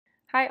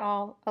Hi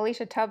all,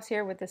 Alicia Tubbs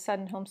here with the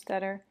Sudden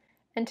Homesteader,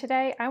 and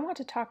today I want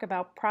to talk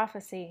about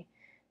prophecy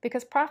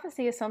because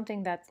prophecy is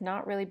something that's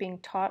not really being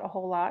taught a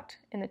whole lot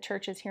in the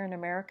churches here in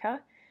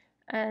America,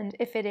 and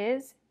if it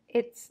is,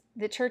 it's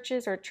the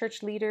churches or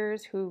church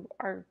leaders who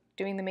are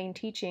doing the main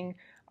teaching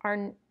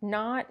are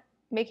not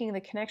making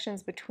the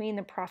connections between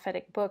the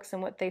prophetic books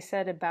and what they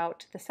said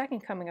about the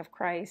second coming of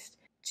Christ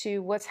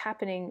to what's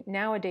happening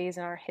nowadays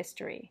in our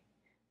history.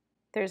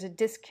 There's a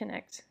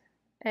disconnect.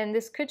 And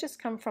this could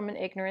just come from an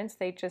ignorance.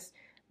 They just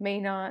may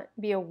not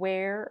be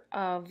aware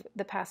of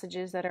the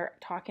passages that are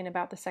talking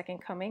about the second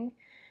coming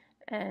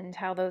and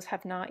how those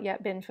have not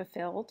yet been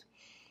fulfilled.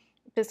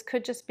 This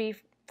could just be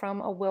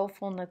from a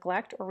willful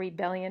neglect or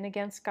rebellion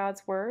against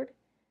God's word.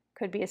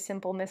 Could be a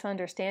simple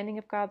misunderstanding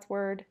of God's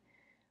word.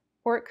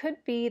 Or it could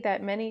be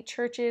that many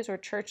churches or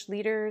church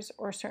leaders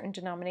or certain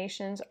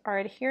denominations are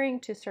adhering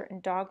to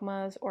certain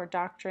dogmas or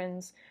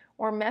doctrines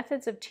or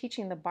methods of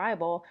teaching the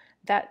Bible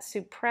that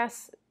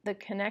suppress the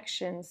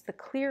connections, the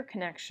clear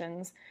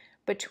connections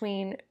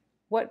between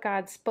what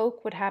God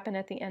spoke would happen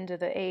at the end of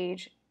the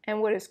age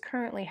and what is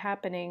currently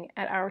happening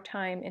at our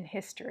time in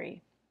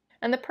history.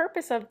 And the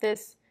purpose of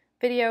this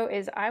video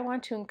is I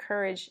want to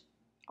encourage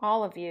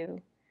all of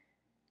you,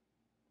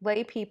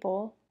 lay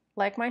people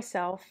like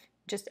myself,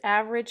 just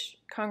average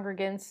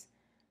congregants,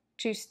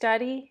 to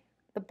study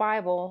the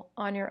Bible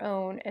on your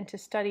own and to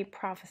study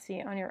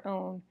prophecy on your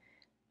own,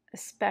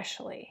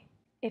 especially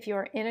if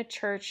you're in a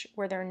church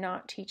where they're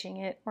not teaching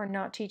it or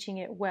not teaching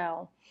it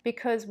well,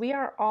 because we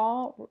are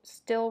all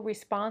still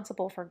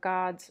responsible for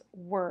God's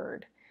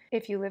word.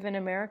 If you live in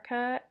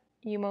America,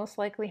 you most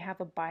likely have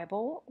a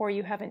Bible or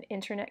you have an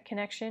internet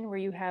connection where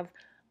you have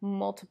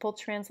multiple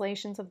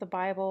translations of the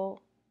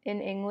Bible in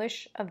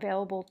English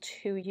available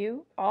to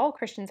you. All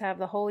Christians have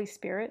the Holy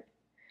Spirit.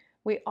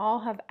 We all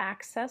have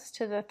access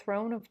to the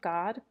throne of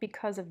God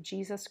because of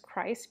Jesus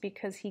Christ,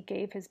 because he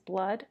gave his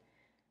blood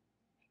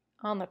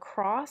on the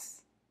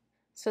cross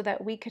so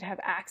that we could have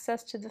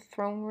access to the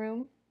throne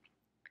room,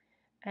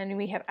 and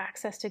we have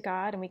access to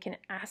God, and we can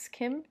ask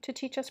him to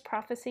teach us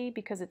prophecy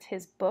because it's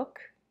his book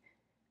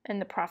and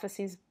the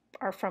prophecies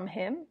are from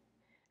him,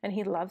 and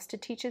he loves to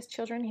teach his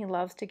children. He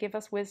loves to give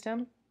us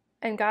wisdom.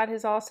 And God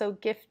has also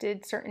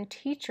gifted certain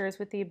teachers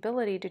with the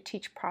ability to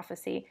teach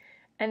prophecy.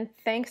 And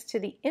thanks to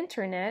the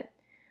internet,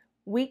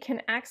 we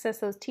can access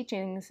those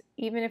teachings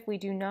even if we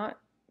do not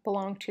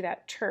belong to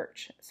that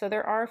church. So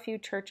there are a few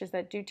churches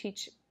that do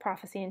teach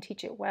prophecy and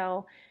teach it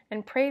well.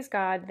 And praise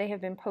God, they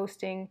have been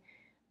posting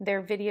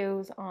their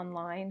videos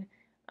online.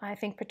 I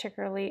think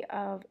particularly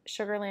of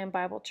Sugarland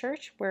Bible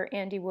Church, where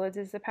Andy Woods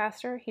is the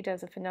pastor. He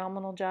does a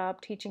phenomenal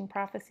job teaching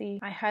prophecy.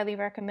 I highly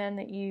recommend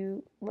that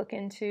you look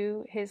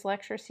into his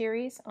lecture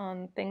series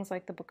on things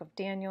like the book of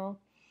Daniel,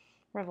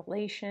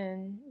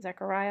 Revelation,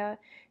 Zechariah.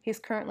 He's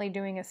currently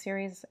doing a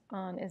series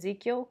on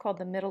Ezekiel called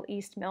The Middle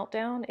East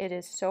Meltdown. It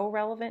is so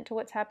relevant to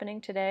what's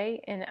happening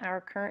today in our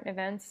current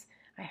events.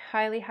 I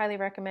highly, highly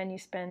recommend you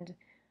spend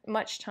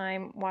much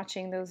time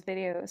watching those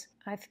videos.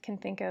 I can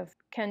think of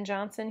Ken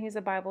Johnson. He's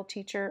a Bible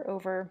teacher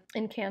over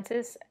in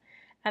Kansas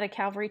at a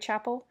Calvary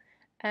chapel,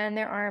 and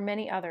there are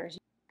many others.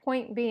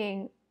 Point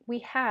being, we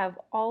have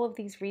all of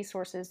these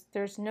resources.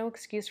 There's no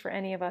excuse for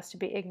any of us to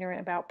be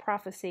ignorant about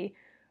prophecy,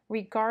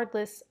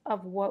 regardless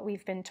of what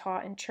we've been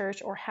taught in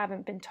church or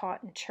haven't been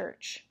taught in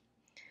church.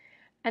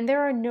 And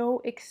there are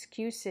no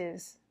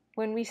excuses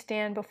when we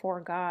stand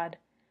before God.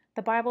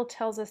 The Bible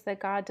tells us that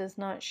God does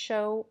not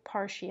show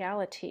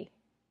partiality.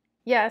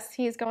 Yes,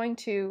 he's going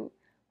to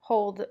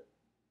hold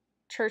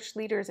church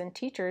leaders and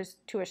teachers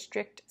to a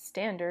strict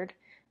standard.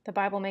 The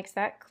Bible makes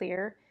that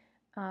clear.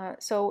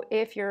 So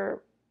if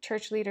your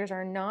church leaders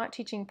are not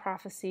teaching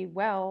prophecy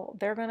well,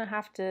 they're going to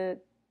have to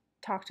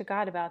talk to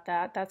God about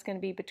that. That's going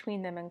to be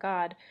between them and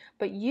God.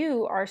 But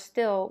you are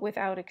still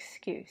without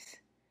excuse.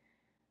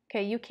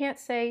 Okay, you can't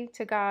say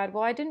to God,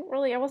 well, I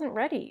wasn't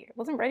ready. I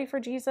wasn't ready for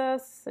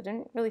Jesus. I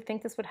didn't really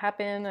think this would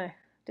happen. I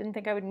didn't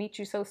think I would meet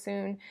you so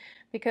soon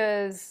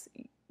because,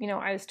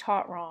 I was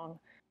taught wrong.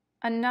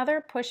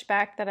 Another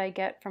pushback that I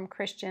get from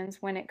Christians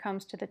when it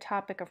comes to the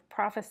topic of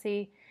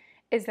prophecy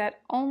is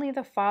that only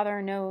the Father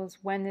knows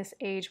when this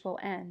age will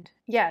end.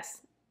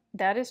 Yes,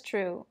 that is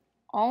true.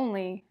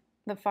 Only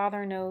the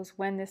Father knows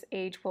when this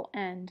age will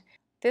end.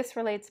 This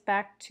relates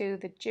back to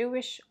the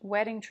Jewish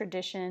wedding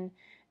tradition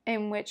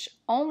in which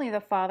only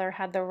the Father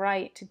had the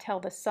right to tell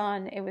the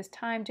Son it was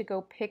time to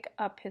go pick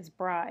up his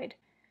bride.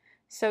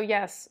 So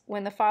yes,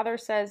 when the Father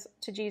says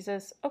to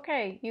Jesus,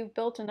 okay, you've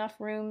built enough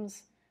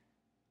rooms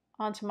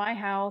onto my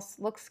house,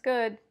 looks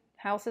good,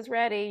 house is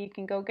ready, you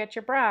can go get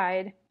your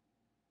bride,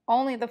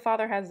 only the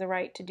Father has the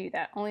right to do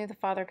that. Only the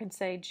Father can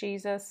say,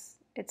 Jesus,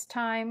 it's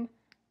time,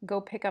 go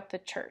pick up the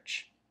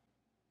church.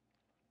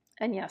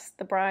 And yes,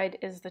 the bride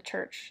is the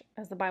church,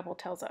 as the Bible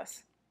tells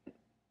us.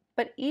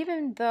 But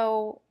even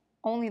though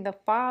only the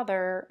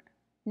Father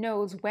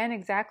knows when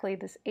exactly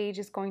this age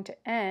is going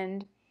to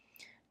end,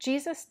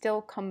 Jesus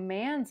still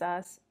commands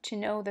us to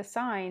know the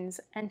signs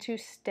and to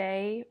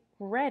stay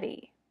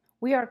ready.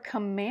 We are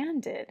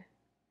commanded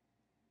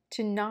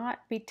to not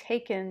be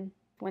taken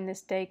when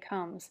this day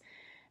comes.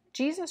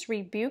 Jesus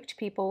rebuked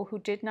people who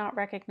did not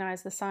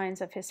recognize the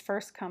signs of his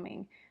first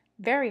coming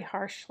very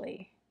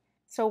harshly.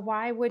 So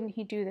why wouldn't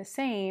he do the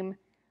same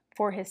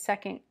for his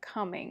second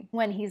coming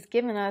when he's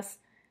given us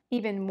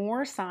even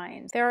more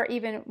signs? There are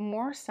even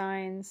more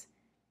signs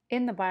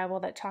in the Bible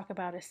that talk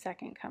about his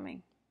second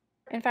coming.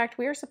 In fact,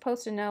 we are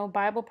supposed to know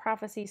Bible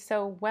prophecy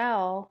so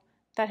well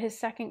that his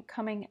second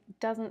coming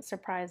doesn't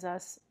surprise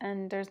us,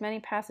 and there's many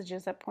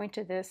passages that point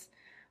to this.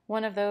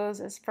 One of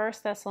those is 1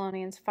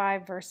 Thessalonians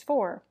 5, verse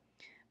 4.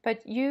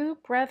 But you,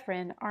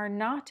 brethren, are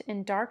not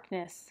in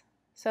darkness,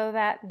 so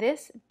that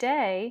this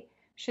day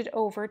should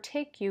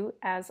overtake you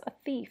as a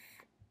thief.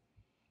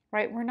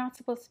 Right? We're not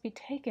supposed to be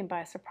taken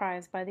by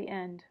surprise by the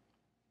end.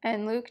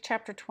 And Luke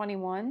chapter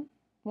 21,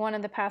 one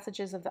of the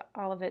passages of the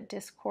Olivet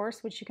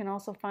Discourse, which you can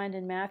also find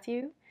in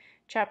Matthew,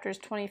 chapters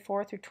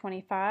 24 through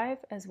 25,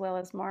 as well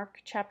as Mark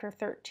chapter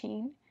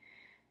 13.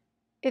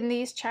 In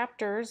these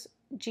chapters,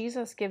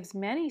 Jesus gives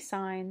many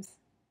signs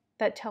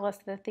that tell us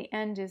that the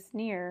end is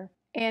near.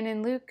 And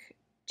in Luke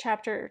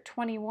chapter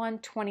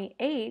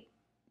 21:28,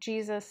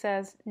 Jesus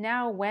says,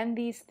 "Now when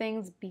these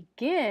things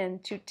begin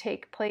to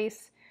take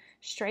place,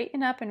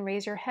 straighten up and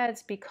raise your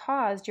heads,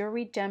 because your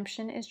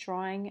redemption is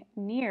drawing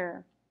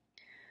near."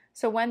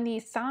 So when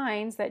these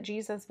signs that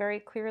Jesus very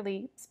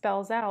clearly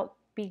spells out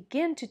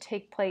begin to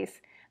take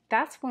place,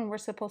 that's when we're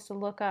supposed to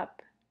look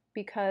up,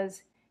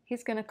 because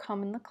he's going to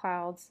come in the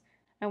clouds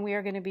and we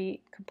are going to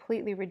be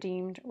completely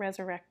redeemed,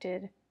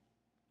 resurrected.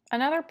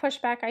 Another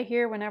pushback I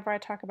hear whenever I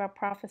talk about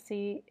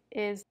prophecy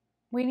is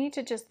we need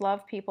to just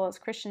love people as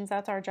Christians.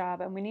 That's our job,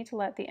 and we need to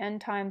let the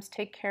end times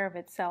take care of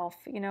itself.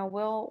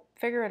 We'll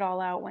figure it all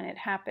out when it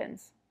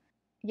happens.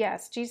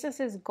 Yes,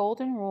 Jesus'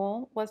 golden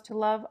rule was to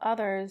love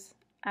others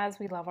as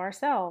we love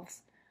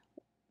ourselves.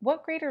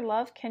 What greater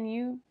love can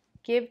you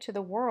give to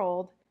the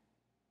world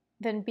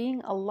than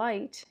being a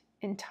light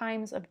in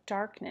times of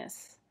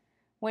darkness?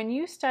 When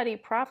you study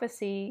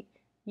prophecy,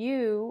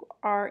 you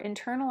are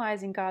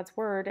internalizing God's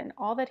word and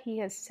all that he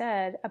has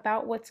said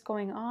about what's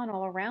going on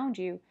all around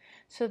you,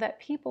 so that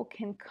people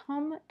can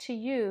come to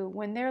you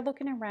when they're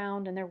looking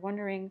around and they're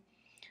wondering,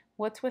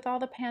 what's with all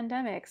the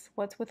pandemics?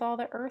 What's with all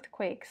the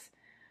earthquakes?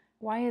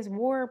 Why is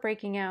war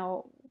breaking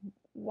out?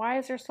 Why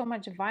is there so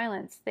much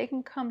violence? They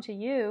can come to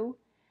you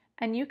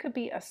and you could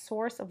be a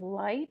source of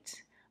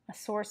light, a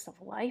source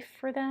of life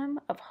for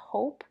them, of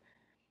hope.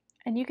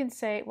 And you can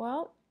say,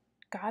 well,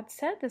 God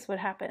said this would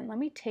happen. Let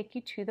me take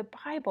you to the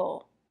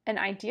Bible. And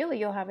ideally,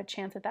 you'll have a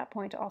chance at that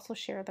point to also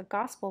share the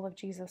gospel of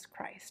Jesus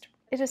Christ.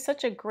 It is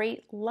such a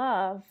great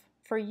love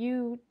for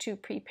you to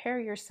prepare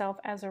yourself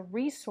as a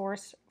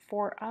resource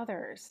for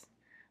others.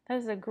 That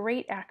is a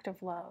great act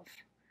of love.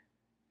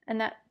 And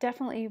that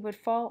definitely would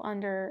fall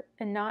under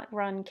and not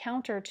run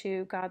counter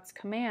to God's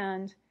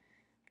command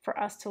for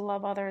us to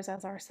love others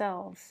as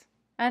ourselves.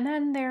 And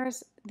then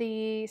there's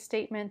the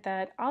statement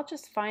that I'll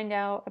just find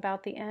out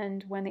about the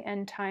end when the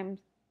end time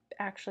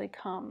actually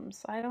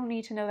comes. I don't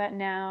need to know that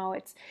now.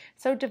 It's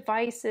so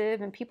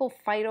divisive and people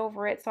fight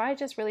over it, so I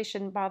just really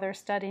shouldn't bother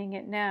studying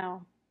it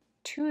now.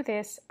 To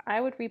this,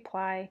 I would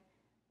reply,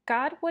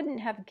 God wouldn't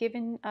have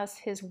given us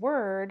his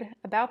word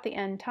about the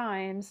end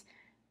times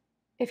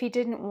if he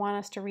didn't want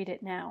us to read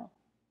it now.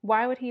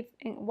 Why would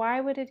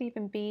it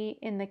even be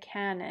in the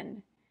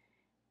canon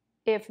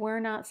if we're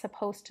not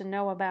supposed to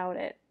know about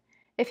it?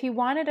 If he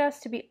wanted us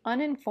to be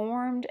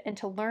uninformed and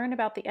to learn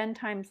about the end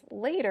times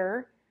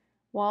later,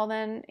 well,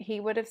 then he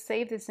would have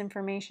saved this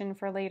information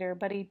for later,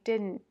 but he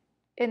didn't.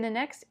 In the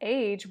next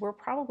age, we're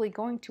probably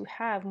going to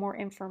have more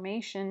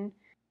information,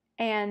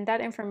 and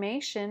that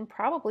information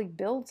probably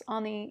builds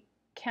on the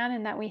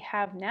canon that we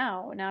have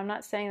now. Now, I'm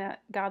not saying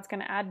that God's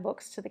going to add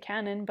books to the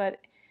canon, but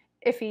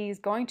if he's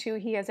going to,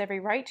 he has every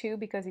right to,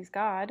 because he's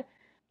God.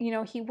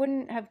 He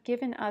wouldn't have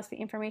given us the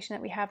information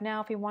that we have now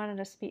if he wanted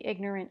us to be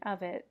ignorant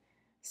of it.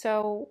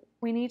 So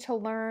we need to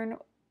learn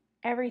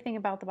everything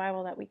about the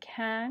Bible that we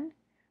can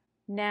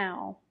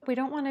now. We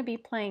don't want to be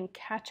playing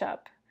catch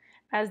up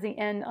as the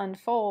end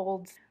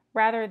unfolds,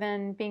 rather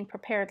than being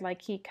prepared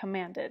like he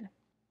commanded.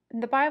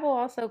 The Bible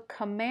also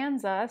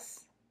commands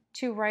us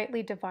to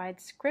rightly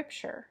divide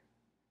Scripture,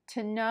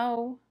 to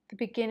know the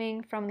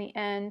beginning from the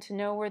end, to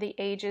know where the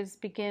ages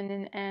begin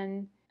and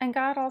end. And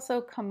God also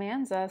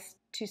commands us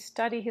to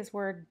study his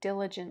word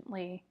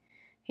diligently.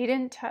 He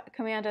didn't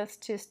command us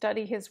to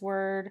study his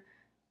word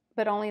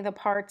but only the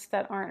parts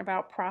that aren't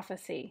about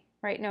prophecy,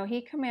 right? No,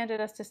 he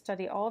commanded us to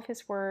study all of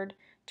his word,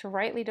 to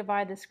rightly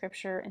divide the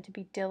scripture, and to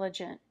be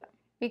diligent.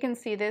 We can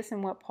see this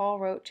in what Paul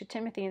wrote to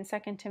Timothy in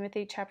 2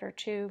 Timothy chapter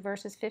 2,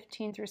 verses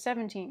 15 through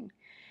 17.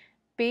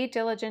 Be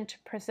diligent to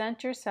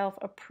present yourself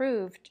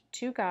approved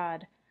to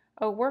God,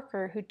 a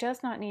worker who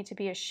does not need to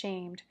be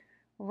ashamed,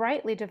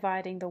 rightly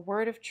dividing the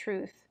word of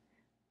truth.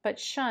 But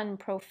shun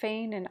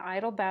profane and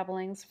idle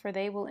babblings, for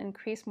they will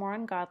increase more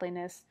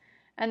ungodliness,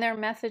 and their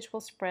message will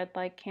spread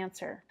like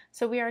cancer.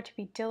 So we are to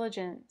be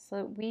diligent so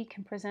that we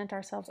can present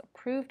ourselves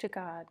approved to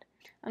God.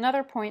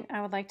 Another point I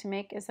would like to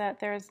make is that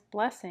there is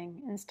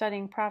blessing in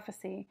studying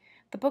prophecy.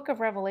 The book of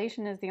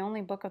Revelation is the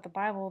only book of the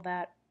Bible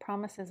that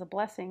promises a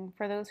blessing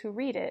for those who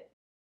read it.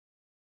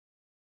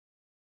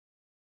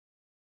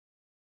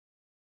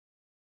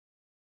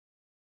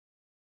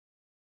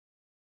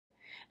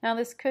 Now,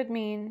 this could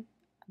mean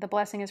the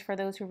blessing is for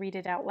those who read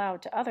it out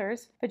loud to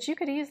others, but you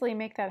could easily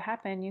make that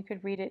happen. You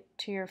could read it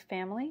to your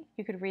family.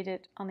 You could read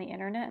it on the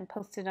internet and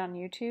post it on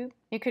YouTube.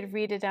 You could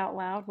read it out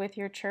loud with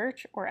your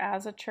church or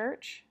as a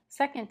church.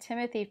 2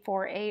 Timothy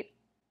 4:8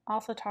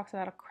 also talks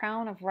about a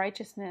crown of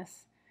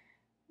righteousness,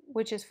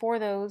 which is for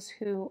those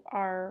who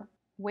are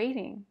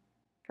waiting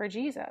for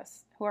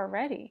Jesus, who are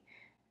ready.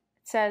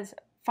 It says,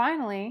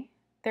 "Finally,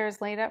 there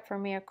is laid up for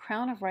me a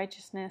crown of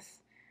righteousness,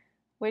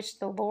 which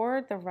the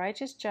Lord, the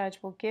righteous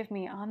judge, will give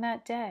me on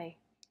that day,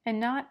 and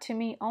not to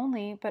me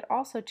only, but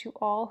also to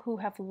all who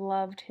have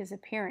loved his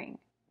appearing."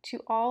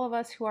 To all of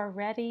us who are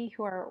ready,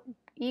 who are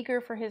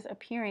eager for his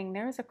appearing,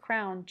 there is a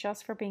crown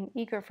just for being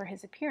eager for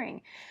his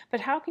appearing.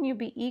 But how can you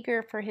be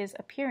eager for his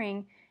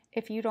appearing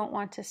if you don't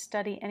want to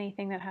study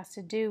anything that has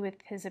to do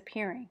with his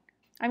appearing?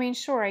 I mean,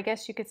 sure, I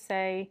guess you could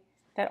say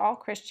that all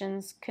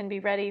Christians can be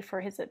ready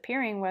for his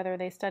appearing whether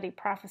they study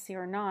prophecy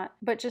or not,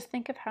 but just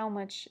think of how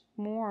much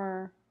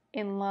more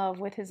in love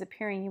with his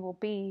appearing you will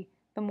be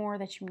the more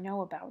that you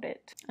know about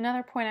it.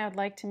 Another point I would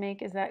like to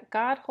make is that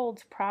God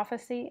holds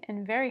prophecy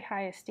in very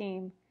high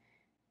esteem.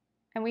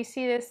 And we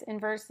see this in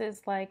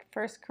verses like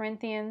 1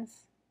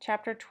 Corinthians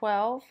chapter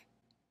 12,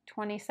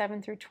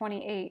 27 through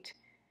 28.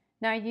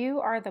 "Now you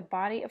are the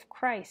body of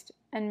Christ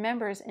and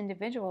members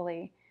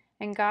individually,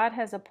 and God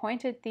has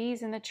appointed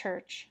these in the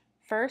church: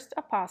 first,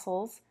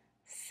 apostles;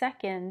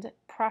 second,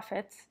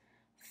 prophets;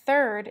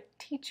 third,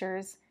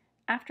 teachers;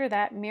 after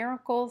that,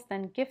 miracles;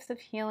 then gifts of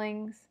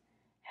healings,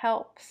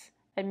 helps,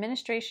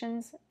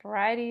 administrations,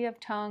 variety of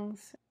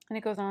tongues." And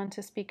it goes on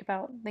to speak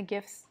about the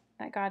gifts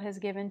that God has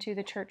given to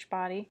the church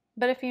body.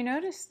 But if you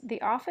notice,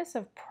 the office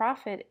of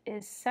prophet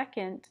is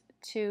second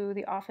to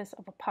the office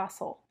of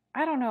apostle.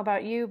 I don't know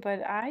about you,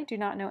 but I do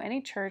not know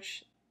any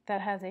church that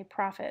has a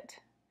prophet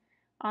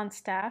on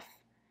staff,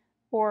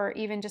 or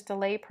even just a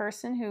lay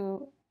person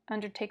who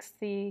undertakes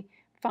the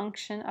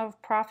function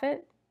of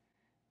prophet.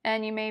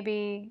 And you may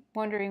be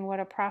wondering what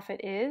a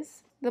prophet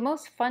is. The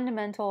most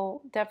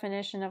fundamental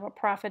definition of a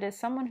prophet is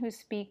someone who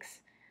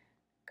speaks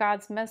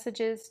God's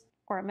messages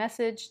or a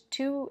message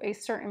to a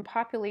certain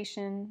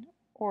population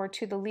or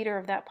to the leader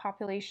of that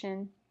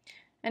population.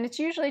 And it's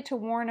usually to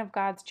warn of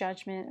God's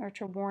judgment or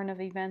to warn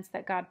of events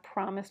that God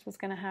promised was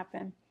going to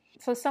happen.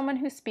 So someone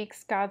who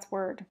speaks God's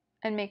word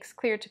and makes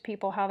clear to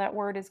people how that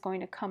word is going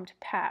to come to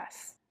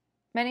pass.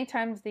 Many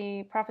times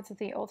the prophets of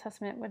the Old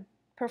Testament would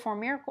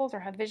perform miracles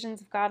or have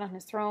visions of God on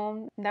his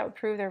throne, and that would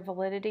prove their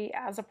validity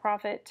as a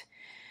prophet.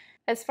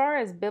 As far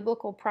as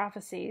biblical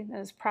prophecy, that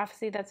is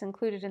prophecy that's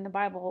included in the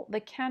Bible, the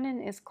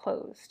canon is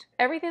closed.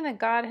 Everything that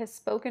God has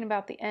spoken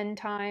about the end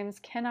times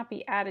cannot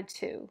be added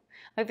to.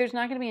 Like, there's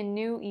not going to be a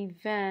new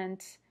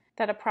event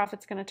that a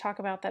prophet's going to talk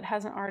about that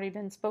hasn't already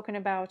been spoken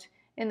about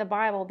in the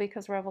Bible,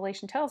 because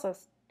Revelation tells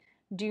us,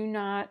 do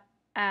not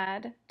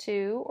add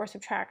to or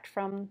subtract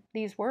from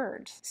these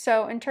words.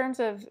 So in terms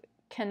of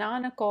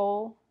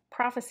canonical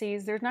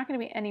prophecies, there's not going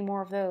to be any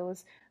more of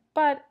those.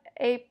 But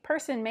a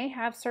person may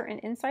have certain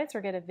insights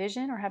or get a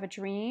vision or have a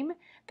dream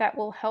that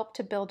will help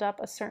to build up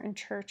a certain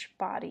church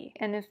body.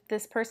 And if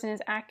this person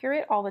is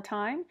accurate all the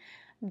time,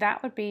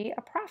 that would be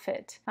a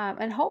prophet.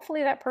 And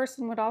hopefully that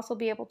person would also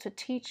be able to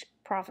teach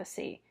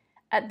prophecy.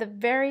 At the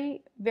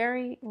very,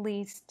 very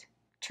least,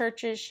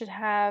 churches should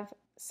have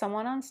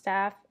someone on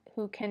staff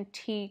who can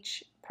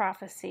teach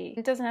prophecy.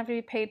 It doesn't have to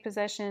be paid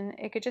possession.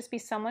 It could just be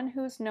someone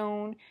who's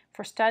known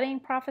for studying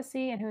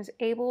prophecy and who's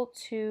able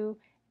to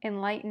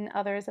enlighten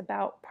others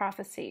about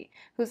prophecy,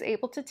 who's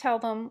able to tell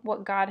them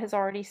what God has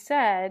already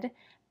said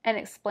and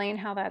explain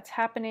how that's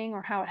happening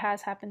or how it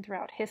has happened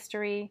throughout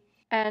history.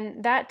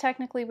 And that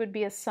technically would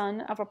be a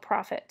son of a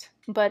prophet,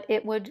 but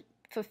it would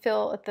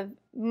fulfill at the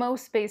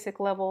most basic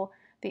level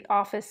the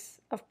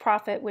office of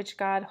prophet, which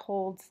God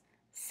holds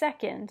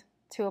second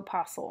to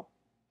apostle.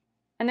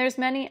 And there's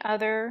many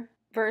other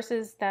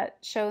verses that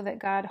show that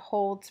God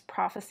holds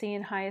prophecy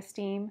in high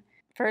esteem.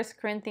 1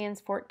 Corinthians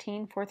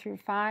 14, 4 through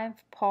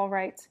 5, Paul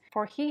writes,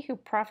 "For he who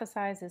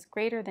prophesies is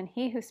greater than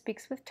he who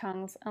speaks with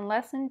tongues,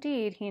 unless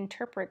indeed he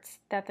interprets,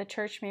 that the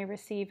church may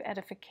receive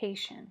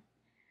edification."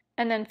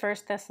 And then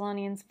 1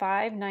 Thessalonians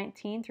 5,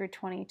 19 through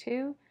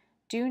 22,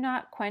 "Do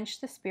not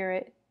quench the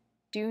spirit,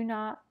 do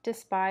not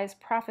despise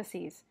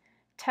prophecies,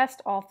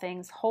 test all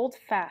things, hold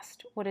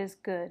fast what is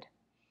good."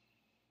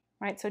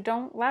 Right? So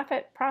don't laugh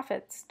at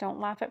prophets. Don't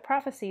laugh at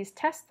prophecies.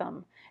 Test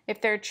them.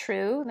 If they're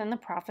true, then the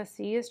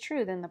prophecy is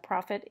true. Then the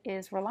prophet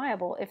is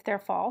reliable. If they're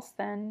false,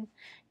 then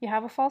you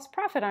have a false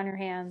prophet on your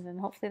hands, and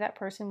hopefully that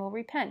person will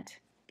repent.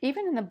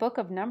 Even in the book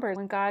of Numbers,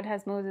 when God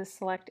has Moses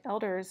select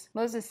elders,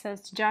 Moses says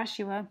to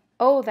Joshua,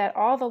 "Oh, that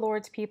all the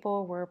Lord's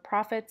people were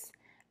prophets,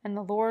 and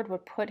the Lord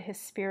would put his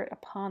spirit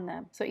upon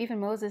them." So even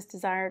Moses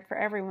desired for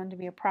everyone to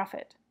be a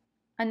prophet.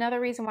 Another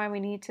reason why we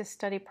need to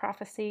study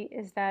prophecy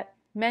is that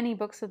many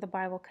books of the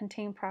Bible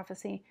contain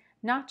prophecy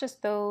not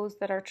just those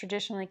that are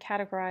traditionally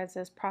categorized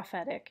as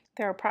prophetic.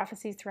 There are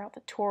prophecies throughout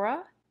the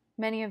Torah,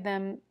 many of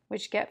them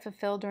which get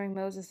fulfilled during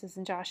Moses'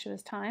 and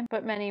Joshua's time,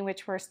 but many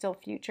which were still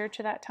future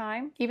to that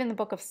time. Even the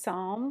book of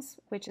Psalms,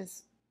 which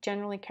is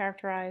generally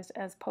characterized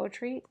as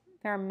poetry,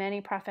 there are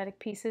many prophetic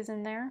pieces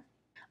in there.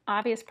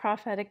 Obvious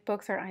prophetic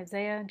books are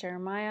Isaiah,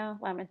 Jeremiah,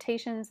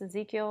 Lamentations,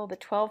 Ezekiel, the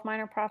 12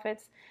 minor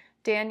prophets,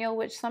 Daniel,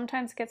 which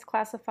sometimes gets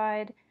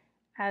classified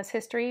as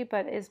history,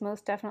 but is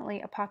most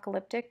definitely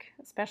apocalyptic,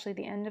 especially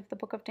the end of the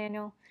book of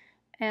Daniel,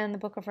 and the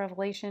book of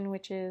Revelation,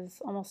 which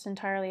is almost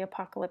entirely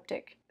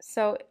apocalyptic.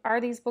 So are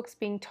these books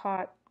being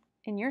taught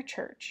in your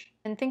church?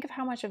 And think of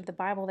how much of the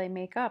Bible they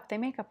make up. They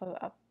make up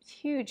a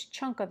huge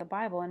chunk of the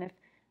Bible, and if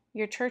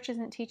your church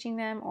isn't teaching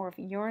them, or if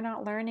you're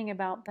not learning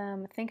about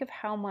them, think of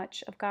how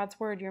much of God's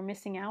Word you're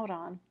missing out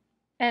on.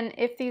 And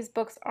if these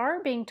books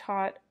are being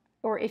taught,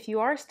 or if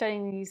you are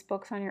studying these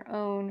books on your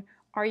own,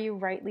 are you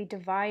rightly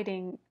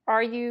dividing?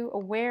 Are you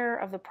aware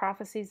of the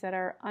prophecies that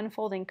are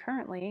unfolding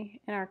currently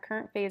in our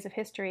current phase of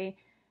history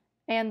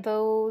and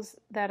those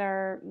that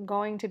are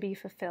going to be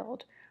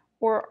fulfilled?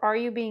 Or are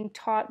you being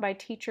taught by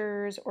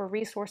teachers or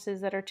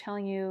resources that are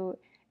telling you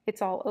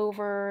it's all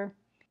over?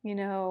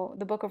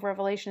 The book of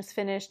Revelation is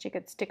finished. You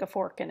could stick a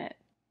fork in it.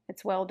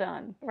 It's well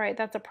done, right?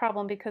 That's a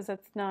problem because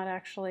that's not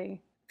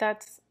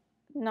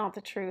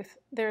the truth.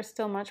 There's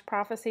still much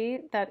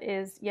prophecy that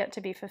is yet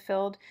to be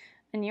fulfilled,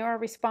 and you are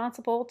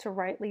responsible to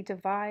rightly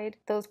divide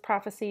those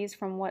prophecies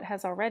from what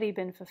has already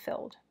been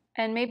fulfilled.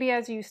 And maybe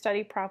as you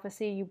study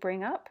prophecy, you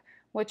bring up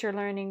what you're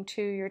learning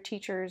to your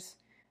teachers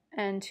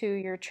and to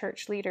your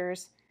church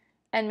leaders,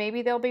 and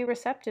maybe they'll be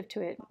receptive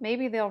to it.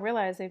 Maybe they'll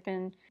realize they've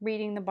been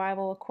reading the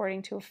Bible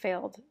according to a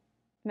failed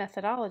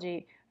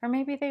methodology, or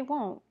maybe they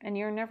won't, and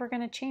you're never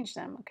going to change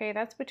them. Okay,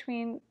 that's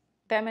between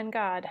them and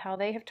God, how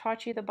they have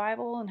taught you the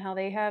Bible and how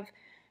they have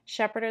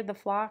shepherded the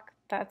flock.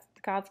 That's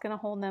God's going to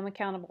hold them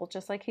accountable,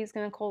 just like He's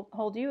going to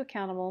hold you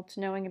accountable to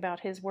knowing about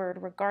His Word,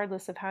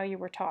 regardless of how you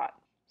were taught.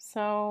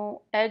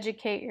 So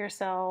educate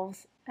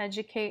yourselves.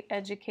 Educate,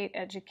 educate,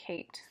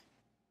 educate.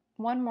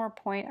 One more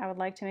point I would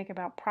like to make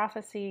about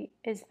prophecy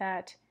is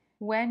that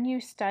when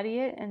you study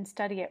it and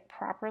study it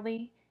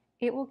properly,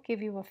 it will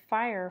give you a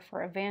fire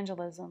for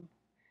evangelism.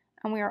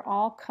 And we are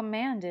all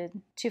commanded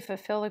to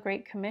fulfill the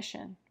Great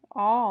Commission.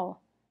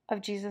 All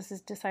of Jesus'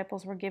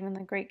 disciples were given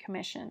the Great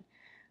Commission.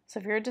 So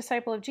if you're a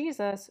disciple of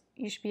Jesus,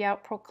 you should be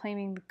out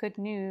proclaiming the good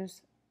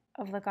news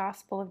of the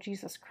gospel of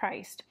Jesus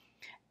Christ.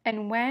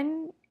 And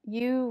when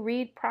you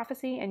read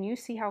prophecy and you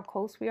see how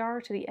close we are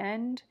to the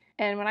end,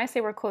 and when I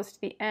say we're close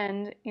to the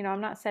end,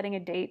 I'm not setting a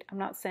date. I'm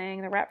not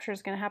saying the rapture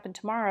is going to happen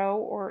tomorrow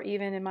or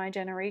even in my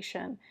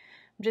generation.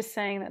 I'm just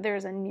saying that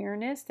there's a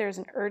nearness, there's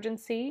an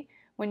urgency.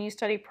 When you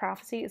study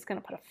prophecy, it's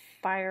going to put a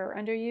fire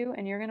under you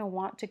and you're going to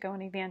want to go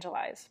and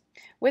evangelize.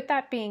 With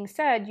that being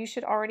said, you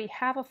should already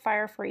have a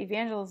fire for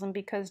evangelism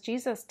because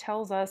Jesus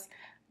tells us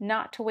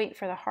not to wait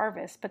for the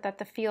harvest, but that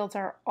the fields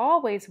are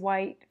always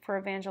white for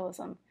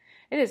evangelism.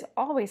 It is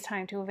always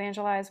time to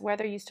evangelize,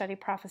 whether you study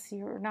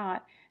prophecy or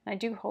not. And I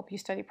do hope you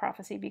study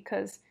prophecy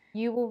because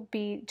you will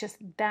be just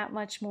that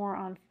much more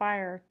on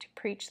fire to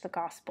preach the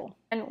gospel.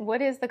 And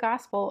what is the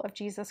gospel of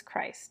Jesus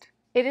Christ?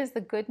 It is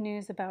the good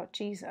news about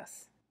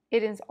Jesus.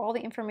 It is all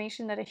the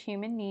information that a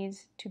human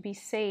needs to be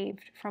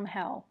saved from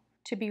hell,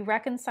 to be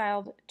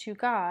reconciled to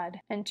God,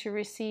 and to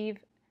receive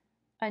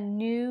a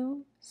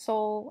new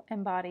soul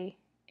and body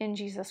in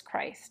Jesus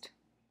Christ.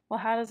 Well,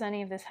 how does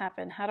any of this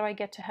happen? How do I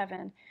get to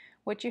heaven?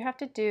 What you have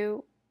to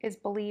do is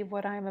believe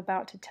what I am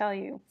about to tell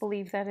you.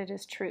 Believe that it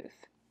is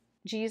truth.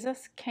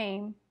 Jesus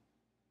came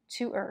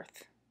to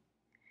earth.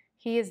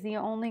 He is the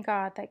only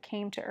God that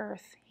came to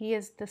earth. He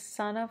is the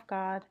Son of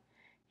God.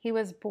 He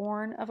was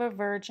born of a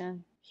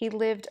virgin. He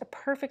lived a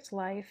perfect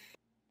life,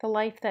 the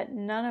life that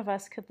none of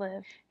us could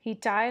live. He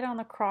died on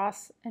the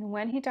cross, and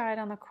when He died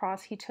on the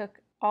cross, He took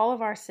all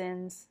of our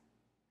sins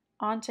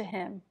onto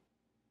Him,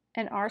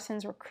 and our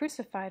sins were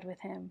crucified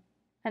with Him.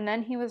 And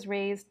then He was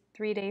raised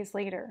 3 days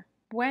later.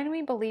 When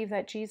we believe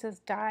that Jesus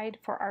died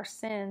for our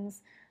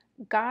sins,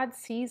 God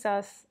sees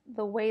us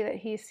the way that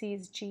He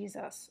sees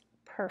Jesus,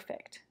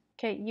 perfect.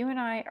 Okay, you and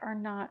I are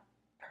not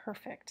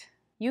perfect.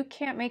 You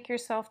can't make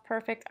yourself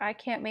perfect. I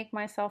can't make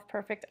myself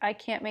perfect. I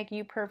can't make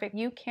you perfect.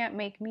 You can't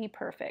make me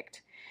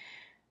perfect.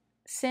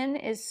 Sin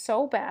is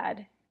so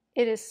bad,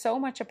 it is so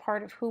much a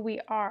part of who we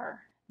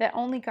are, that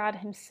only God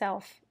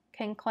Himself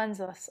can cleanse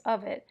us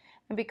of it.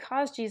 And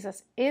because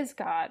Jesus is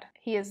God,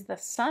 He is the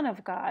Son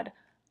of God,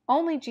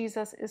 only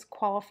Jesus is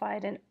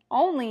qualified and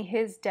only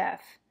His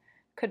death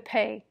could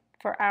pay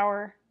for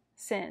our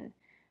sin.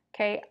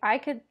 Okay, I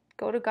could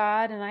go to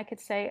God and I could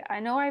say,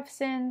 I know I've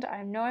sinned,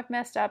 I know I've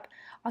messed up,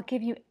 I'll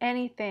give you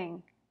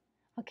anything.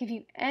 I'll give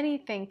you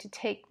anything to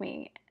take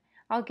me.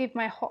 I'll give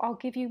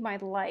you my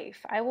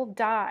life. I will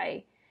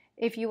die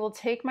if you will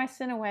take my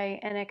sin away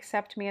and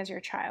accept me as your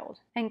child.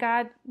 And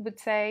God would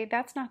say,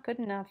 that's not good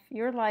enough.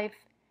 Your life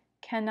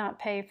cannot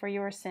pay for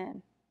your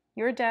sin.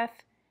 Your death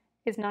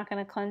is not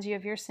going to cleanse you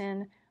of your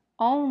sin.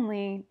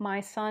 Only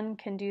my Son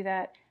can do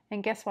that.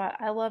 And guess what?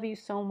 I love you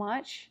so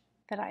much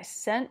that I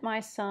sent my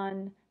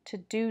Son to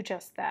do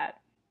just that.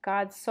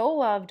 God so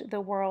loved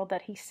the world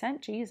that he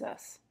sent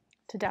Jesus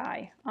to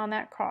die on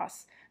that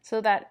cross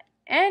so that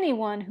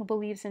anyone who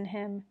believes in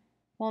him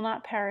will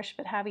not perish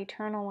but have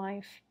eternal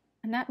life.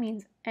 And that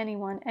means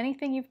anyone.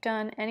 Anything you've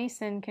done, any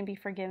sin can be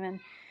forgiven.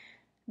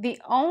 The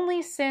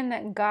only sin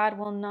that God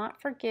will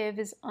not forgive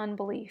is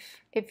unbelief.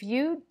 If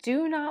you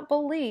do not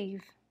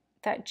believe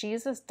that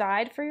Jesus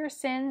died for your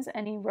sins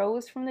and he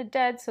rose from the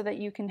dead so that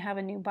you can have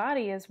a new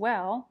body as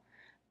well,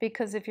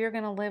 because if you're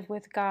going to live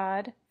with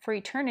God for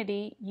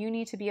eternity, you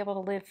need to be able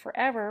to live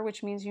forever,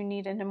 which means you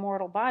need an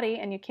immortal body,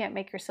 and you can't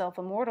make yourself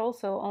immortal,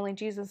 so only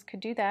Jesus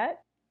could do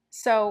that.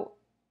 So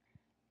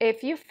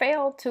if you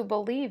fail to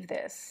believe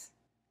this,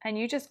 and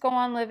you just go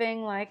on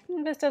living like,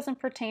 this doesn't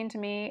pertain to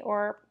me,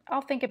 or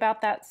I'll think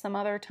about that some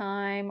other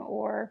time,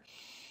 or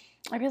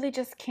I really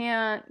just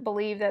can't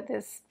believe that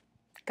this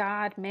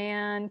God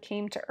man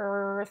came to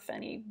earth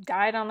and he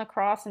died on the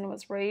cross and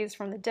was raised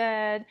from the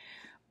dead,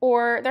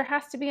 or there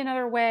has to be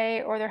another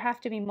way, or there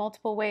have to be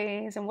multiple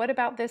ways, and what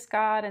about this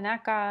God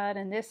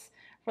and this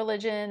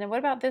religion, and what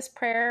about this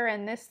prayer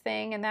and this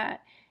thing and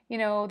that,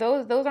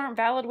 those aren't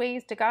valid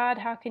ways to God.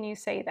 How can you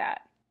say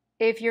that?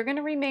 If you're going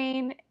to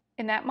remain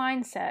in that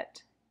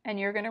mindset and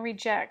you're going to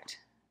reject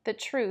the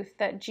truth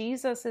that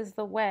Jesus is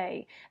the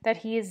way, that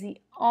he is the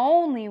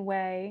only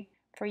way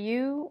for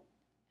you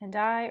and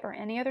I or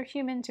any other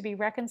human to be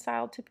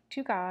reconciled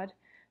to God,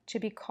 to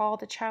be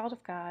called a child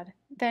of God,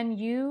 then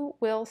you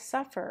will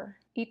suffer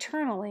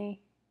eternally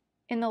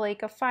in the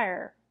lake of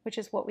fire, which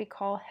is what we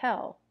call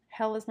hell.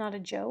 Hell is not a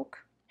joke.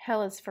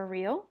 Hell is for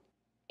real.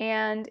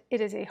 And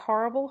it is a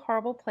horrible,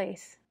 horrible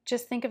place.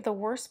 Just think of the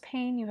worst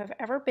pain you have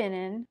ever been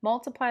in,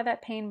 multiply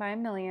that pain by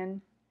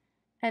 1,000,000,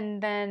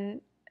 and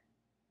then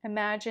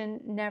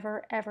imagine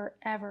never, ever,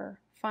 ever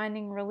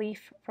finding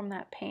relief from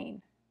that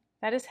pain.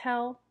 That is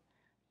hell.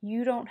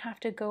 You don't have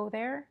to go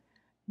there.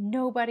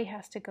 Nobody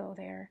has to go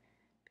there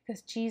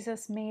because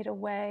Jesus made a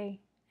way,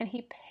 and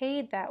he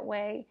paid that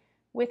way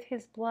with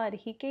his blood.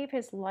 He gave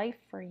his life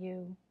for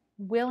you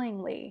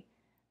willingly.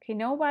 Okay,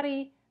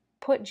 nobody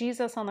put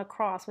Jesus on the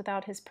cross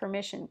without his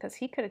permission, because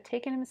he could have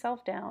taken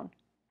himself down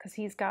because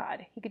he's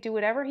God. He could do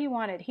whatever he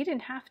wanted. He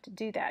didn't have to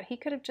do that. He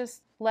could have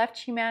just left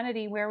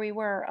humanity where we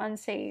were,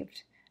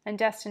 unsaved and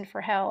destined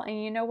for hell.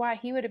 And you know why?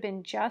 He would have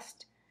been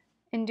just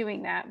in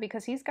doing that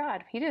because he's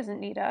God. He doesn't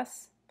need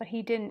us, but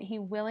he didn't. He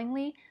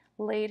willingly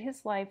laid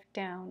his life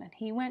down, and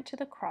he went to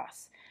the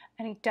cross,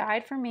 and he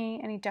died for me,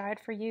 and he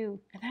died for you.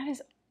 And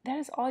that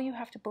is all you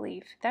have to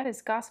believe. That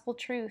is gospel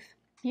truth.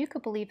 You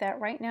could believe that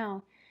right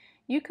now.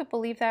 You could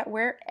believe that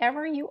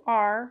wherever you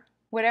are,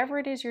 whatever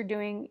it is you're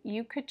doing,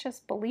 you could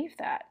just believe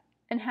that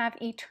and have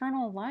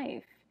eternal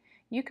life.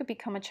 You could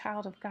become a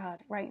child of God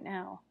right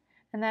now.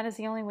 And that is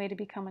the only way to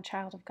become a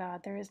child of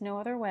God. There is no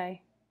other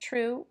way.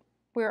 True,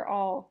 we're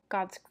all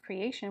God's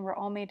creation. We're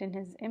all made in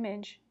his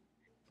image.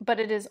 But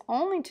it is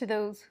only to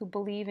those who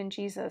believe in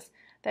Jesus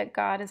that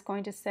God is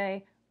going to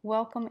say,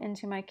 welcome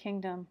into my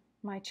kingdom,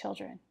 my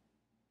children.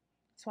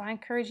 So I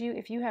encourage you,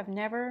 if you have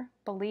never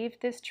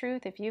believed this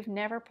truth, if you've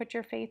never put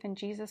your faith in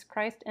Jesus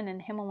Christ and in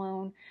him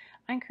alone,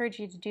 I encourage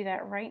you to do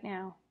that right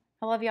now.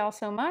 I love you all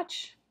so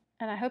much,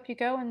 and I hope you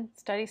go and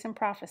study some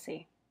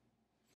prophecy.